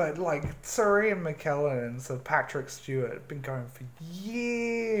Yeah. But like Sir Ian McKellen and Sir Patrick Stewart have been going for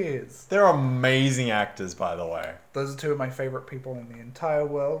years. They're amazing actors, by the way. Those are two of my favorite people in the entire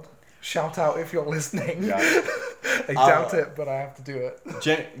world. Shout out if you're listening. Yeah. I doubt it, but I have to do it.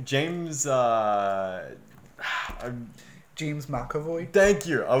 James. James McAvoy. Thank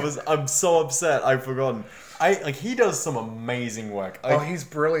you. I'm so upset. I've forgotten. He does some amazing work. He's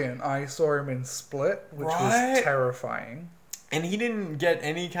brilliant. I saw him in Split, which Right? was terrifying. And he didn't get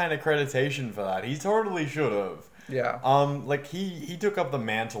any kind of accreditation for that. He totally should have. Yeah. He took up the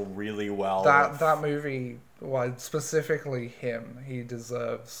mantle really well. That movie, well, specifically him, he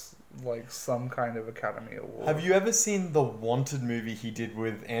deserves like some kind of Academy Award. Have you ever seen the Wanted movie he did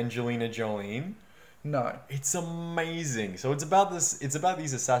with Angelina Jolie? No. It's amazing. So it's about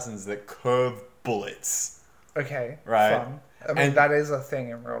these assassins that curve bullets. Okay. Right. Fun. I mean, And- that is a thing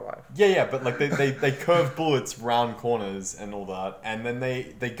in real life. Yeah, but like they curve bullets round corners and all that, and then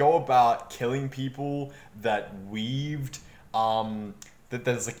they go about killing people that weaved that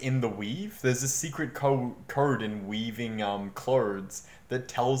there's like in the weave. There's a secret code in weaving clothes that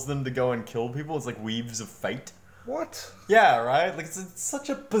tells them to go and kill people. It's like weaves of fate. What? Yeah, right? Like it's such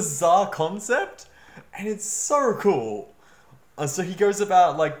a bizarre concept, and it's so cool. So he goes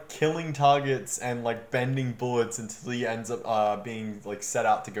about like killing targets and like bending bullets until he ends up being like set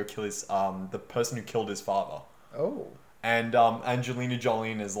out to go kill his the person who killed his father. Oh. And Angelina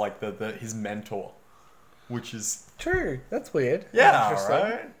Jolie is like the his mentor, which is True. That's weird. yeah, Interesting.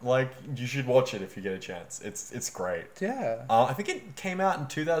 right. Like you should watch it if you get a chance. It's great. Yeah. I think it came out in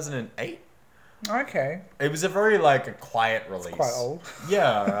 2008. Okay. It was a very like a quiet release. Quite old.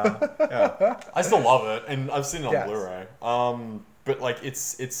 Yeah, yeah. I still love it, and I've seen it on Yes. Blu-ray. But like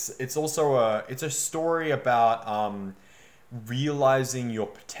it's also a story about realizing your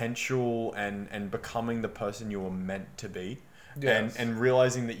potential and becoming the person you were meant to be, Yes. and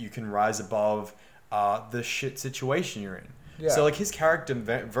realizing that you can rise above the shit situation you're in. Yeah. So like his character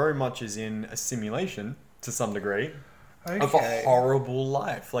very much is in a simulation to some degree Okay. of a horrible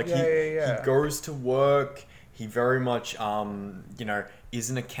life. Like Yeah. he goes to work. He very much is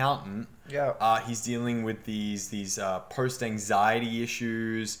an accountant. Yeah. He's dealing with these post anxiety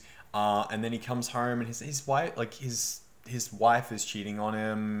issues. And then he comes home and his wife, his wife is cheating on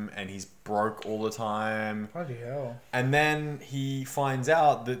him, and he's broke all the time. Bloody hell. And then he finds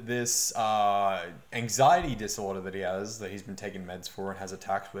out that this anxiety disorder that he has, that he's been taking meds for and has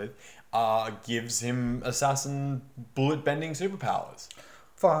attacks with, gives him assassin bullet bending superpowers.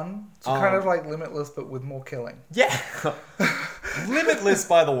 Fun. It's kind of like Limitless, but with more killing. Yeah. Limitless,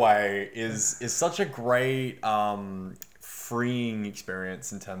 by the way, is such a great freeing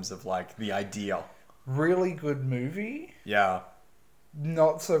experience in terms of like the idea. Really good movie. Yeah.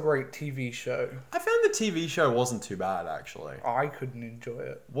 Not so great TV show. I found the TV show wasn't too bad, actually. I couldn't enjoy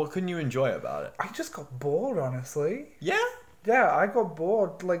it. What couldn't you enjoy about it? I just got bored, honestly. Yeah? Yeah, I got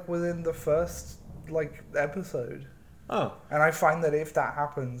bored like within the first like episode. Oh. And I find that if that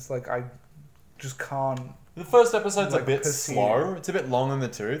happens, like I just can't. The first episode's Like, a bit pursue. slow. It's a bit long in the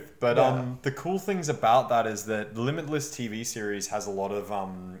tooth, but Yeah. the cool things about that is that the Limitless TV series has a lot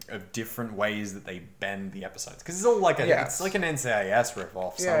of different ways that they bend the episodes, because it's all like Yes. it's like an NCIS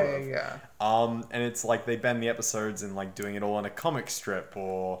riff-off. Yeah. And it's like they bend the episodes and like doing it all in a comic strip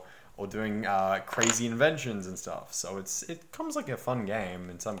or doing crazy inventions and stuff. So it comes like a fun game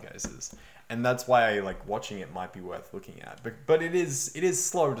in some cases, and that's why like watching it might be worth looking at. But it is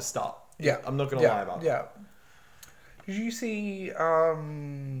slow to start. Yeah. I'm not gonna lie about that. Yeah. Did you see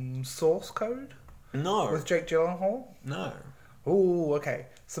Source Code No. with Jake Gyllenhaal? No. Oh, okay.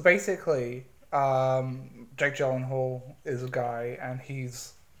 So basically, Jake Gyllenhaal is a guy, and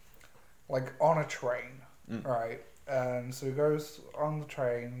he's like on a train, right? And so he goes on the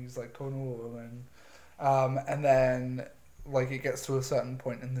train. He's like talking to a woman, and then like it gets to a certain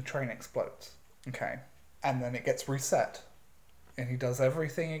point, and the train explodes. Okay, and then it gets reset, and he does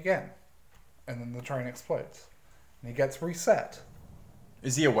everything again, and then the train explodes, and he gets reset.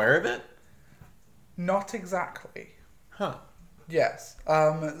 Is he aware of it? Not exactly. Huh. Yes.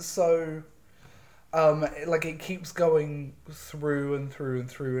 Like it keeps going through and through and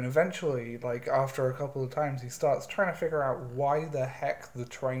through, and eventually, like after a couple of times, he starts trying to figure out why the heck the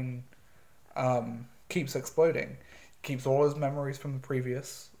train keeps exploding. Keeps all his memories from the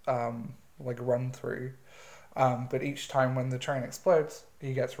previous like run through, but each time when the train explodes,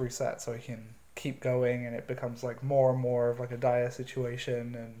 he gets reset, so he can keep going, and it becomes like more and more of like a dire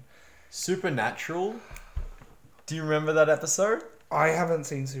situation. And Supernatural? Do you remember that episode? I haven't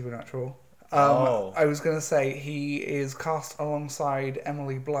seen Supernatural. Oh. I was going to say he is cast alongside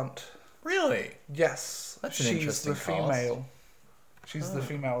Emily Blunt. Really? Yes. That's an she's interesting the cast. female. She's the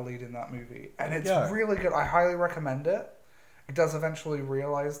female lead in that movie. And it's Yeah. really good. I highly recommend it. He does eventually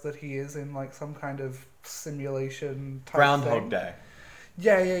realize that he is in like some kind of simulation type Groundhog thing. Day.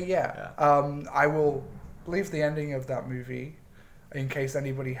 Yeah. I will leave the ending of that movie in case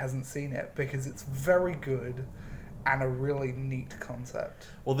anybody hasn't seen it, because it's very good and a really neat concept.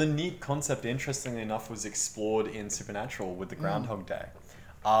 Well, the neat concept, interestingly enough, was explored in Supernatural with the Groundhog Day.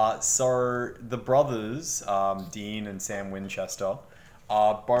 So the brothers, Dean and Sam Winchester,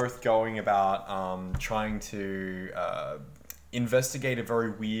 are both going about trying to investigate a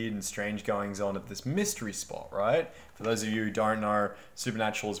very weird and strange goings on at this mystery spot, right? For those of you who don't know,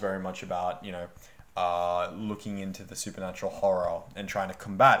 Supernatural is very much about, looking into the supernatural horror and trying to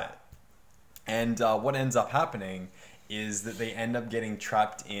combat it. And what ends up happening is that they end up getting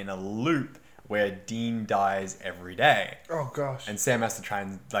trapped in a loop where Dean dies every day. Oh gosh. And Sam has to try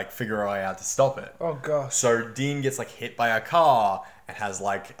and like figure a way out to stop it. Oh gosh. So Dean gets like hit by a car and has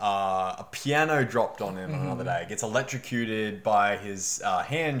like a piano dropped on him another day. Gets electrocuted by his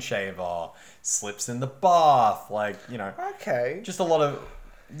hand shaver. Slips in the bath. Like, Okay. just a lot of,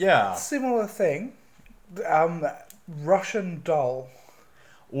 yeah. Similar thing. Russian Doll.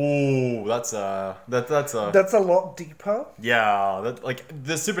 Ooh, that's a That's a lot deeper. yeah. Like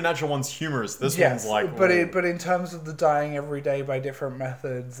the Supernatural one's humorous. This Yes, one's like, but ooh. but in terms of the dying every day by different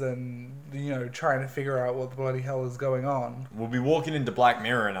methods and trying to figure out what the bloody hell is going on, We'll be walking into Black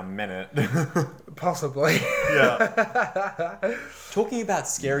Mirror in a minute. possibly. Yeah. Talking about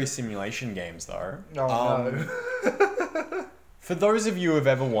scary simulation games, though. Oh no. For those of you who have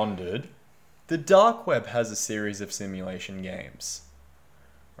ever wondered, the dark web has a series of simulation games.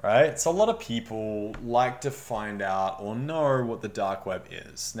 Right? So a lot of people like to find out or know what the dark web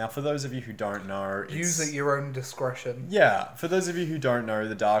is. Now, for those of you who don't know... Use at your own discretion. Yeah, for those of you who don't know,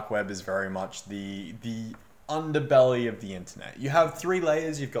 the dark web is very much the underbelly of the internet. You have 3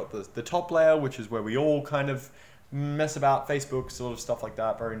 layers. You've got the top layer, which is where we all kind of mess about, Facebook, sort of stuff like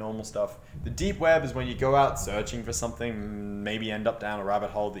that, very normal stuff. The deep web is when you go out searching for something, maybe end up down a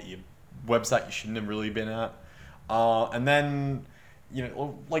rabbit hole that website you shouldn't have really been at. And then,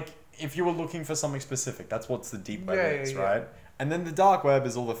 like if you were looking for something specific, that's what the deep web is, Yeah. right? And then the dark web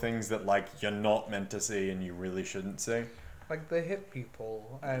is all the things that like you're not meant to see and you really shouldn't see. Like the hip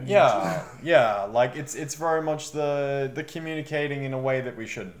people and Yeah, like it's very much the communicating in a way that we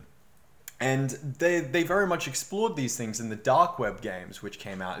shouldn't. And they very much explored these things in the dark web games which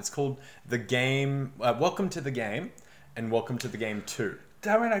came out. It's called the game Welcome to the Game and Welcome to the Game 2.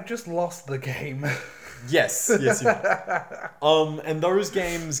 Damn it, I just lost the game. Yes, you did. And those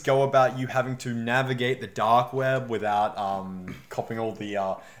games go about you having to navigate the dark web without copying all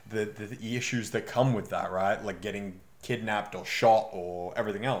the issues that come with that, right? Like getting kidnapped or shot or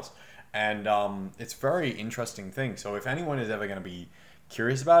everything else. And it's a very interesting thing. So if anyone is ever going to be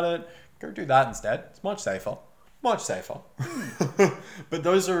curious about it, go do that instead. It's much safer. Much safer. But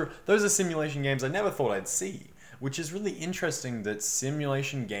those are simulation games I never thought I'd see. Which is really interesting that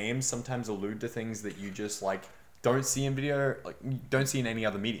simulation games sometimes allude to things that you just like don't see in video, like you don't see in any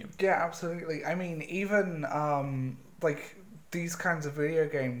other medium. Yeah, absolutely. I mean, even like these kinds of video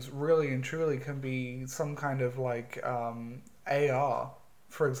games really and truly can be some kind of like AR,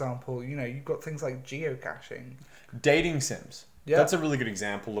 for example. You know, you've got things like geocaching. Dating sims. Yeah. That's a really good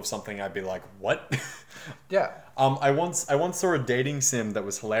example of something I'd be like, what? Yeah. I once saw a dating sim that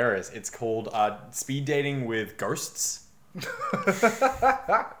was hilarious. It's called Speed Dating with Ghosts.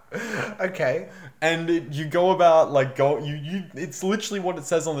 Okay. And you go about like it's literally what it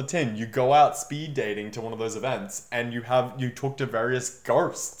says on the tin. You go out speed dating to one of those events and you talk to various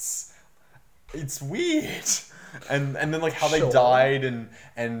ghosts. It's weird. And then like how Sure. they died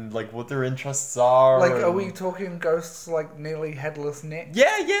and like what their interests are. Like, and... are we talking ghosts like nearly headless Nick?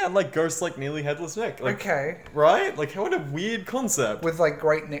 Yeah, like ghosts like nearly headless Nick. Like, Okay. right? Like what a weird concept. With like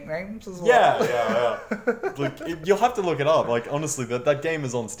great nicknames as well. Yeah. Like you'll have to look it up. Like honestly, that game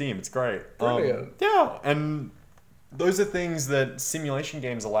is on Steam. It's great. Brilliant. Yeah, and those are things that simulation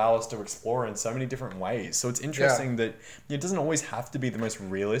games allow us to explore in so many different ways. So it's interesting that it doesn't always have to be the most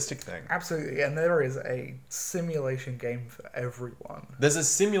realistic thing. Absolutely, and there is a simulation game for everyone. There's a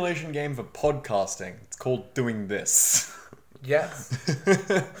simulation game for podcasting. It's called Doing This. Yes.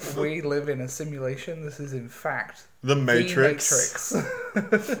 We live in a simulation. This is in fact The Matrix. The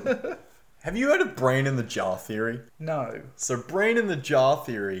Matrix. Have you heard of brain in the jar theory? No. So brain in the jar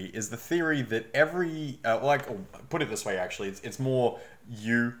theory is the theory that put it this way actually, it's more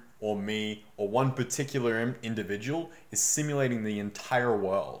you or me or one particular individual is simulating the entire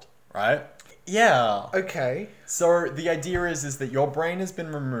world, right? Yeah. Okay. So the idea is that your brain has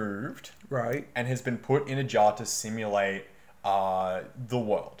been removed Right. and has been put in a jar to simulate the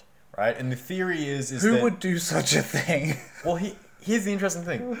world, right? And the theory is Who that... would do such a thing? Well, here's the interesting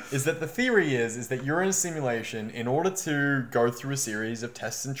thing, is that the theory is that you're in a simulation in order to go through a series of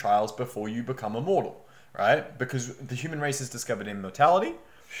tests and trials before you become immortal, right? Because the human race has discovered immortality,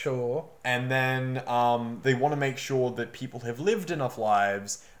 Sure. and then they want to make sure that people have lived enough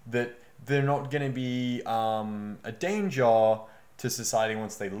lives that they're not going to be a danger to society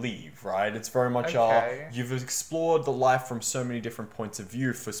once they leave, right? It's very much Okay. you've explored the life from so many different points of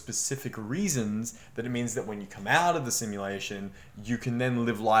view for specific reasons that it means that when you come out of the simulation, you can then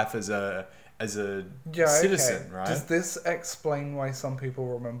live life as a citizen, okay. right? Does this explain why some people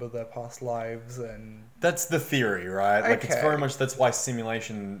remember their past lives and... That's the theory, right? Like it's Okay. very much that's why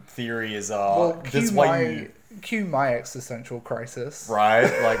simulation theory is Well, cue my existential crisis. right?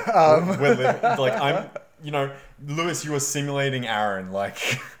 Like I'm Lewis, you were simulating Aaron. Like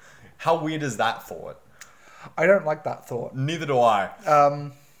how weird is that thought? I don't like that thought. Neither do I.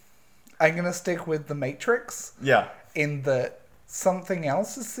 I'm going to stick with The Matrix Yeah. in that something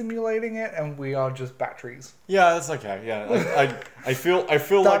else is simulating it and we are just batteries. Yeah, that's okay. Yeah. I feel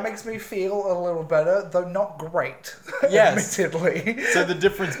That like makes me feel a little better, though not great, Yes. admittedly. so the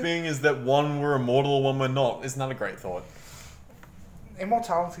difference being is that one we're immortal, one we're not. Isn't that a great thought?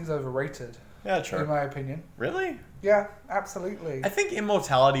 Immortality is overrated, Yeah, in true. my opinion. Really? Yeah, absolutely. I think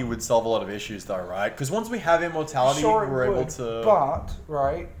immortality would solve a lot of issues though, right? Because once we have immortality, Sure, it we're able would, to... But,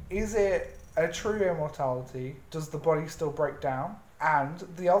 right, is it a true immortality? Does the body still break down? And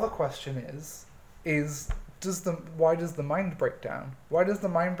the other question is why does the mind break down? Why does the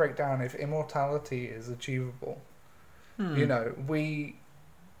mind break down if immortality is achievable? You know, we,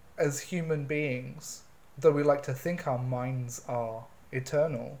 as human beings, though we like to think our minds are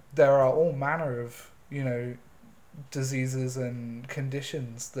eternal, there are all manner of, diseases and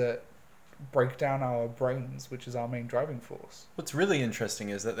conditions that break down our brains, which is our main driving force. What's really interesting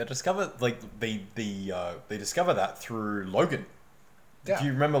is that they discover they discover that through Logan. Yeah. Do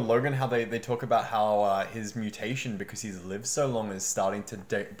you remember Logan, how they talk about how his mutation, because he's lived so long, is starting to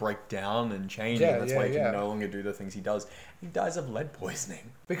break down and change, Yeah, and that's yeah, why he yeah. can no longer do the things he does. He dies of lead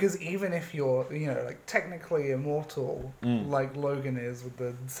poisoning. Because even if you're, like technically immortal, Mm. like Logan is with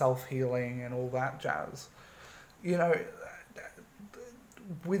the self-healing and all that jazz,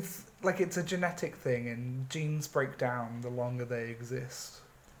 with, like, it's a genetic thing and genes break down the longer they exist.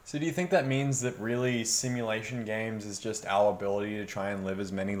 So do you think that means that really simulation games is just our ability to try and live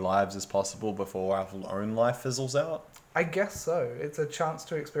as many lives as possible before our own life fizzles out? I guess so. It's a chance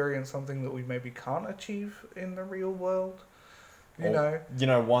to experience something that we maybe can't achieve in the real world.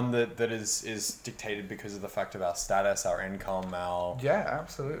 One that is dictated because of the fact of our status, our income, our... Yeah,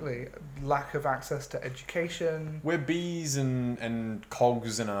 absolutely. Lack of access to education. We're bees and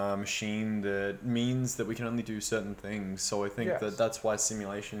cogs in a machine that means that we can only do certain things. So I think Yes. that's why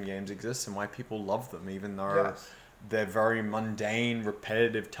simulation games exist and why people love them, even though Yes. they're very mundane,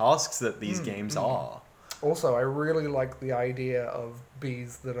 repetitive tasks that these games are. Also, I really like the idea of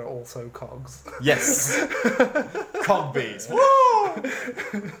bees that are also cogs. Yes. Cog bees. Woo!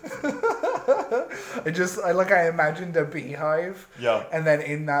 I imagined a beehive. Yeah. And then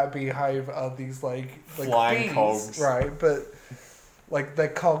in that beehive are these like Flying bees, cogs. right? But like they're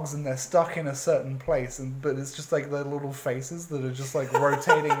cogs and they're stuck in a certain place, but it's just like their little faces that are just like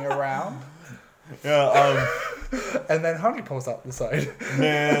rotating around. Yeah, And then honey pours out the side.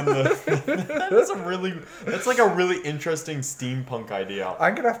 man, that's like a really interesting steampunk idea.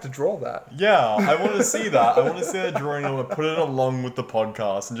 I'm gonna have to draw that. Yeah, I want to see that. I want to see that drawing. I want to put it along with the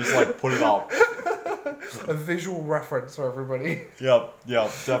podcast and just like put it up. A visual reference for everybody. Yep,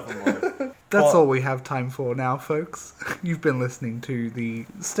 definitely. That's all we have time for now, folks. You've been listening to the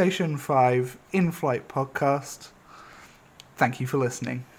Station 5 In-Flight podcast. Thank you for listening.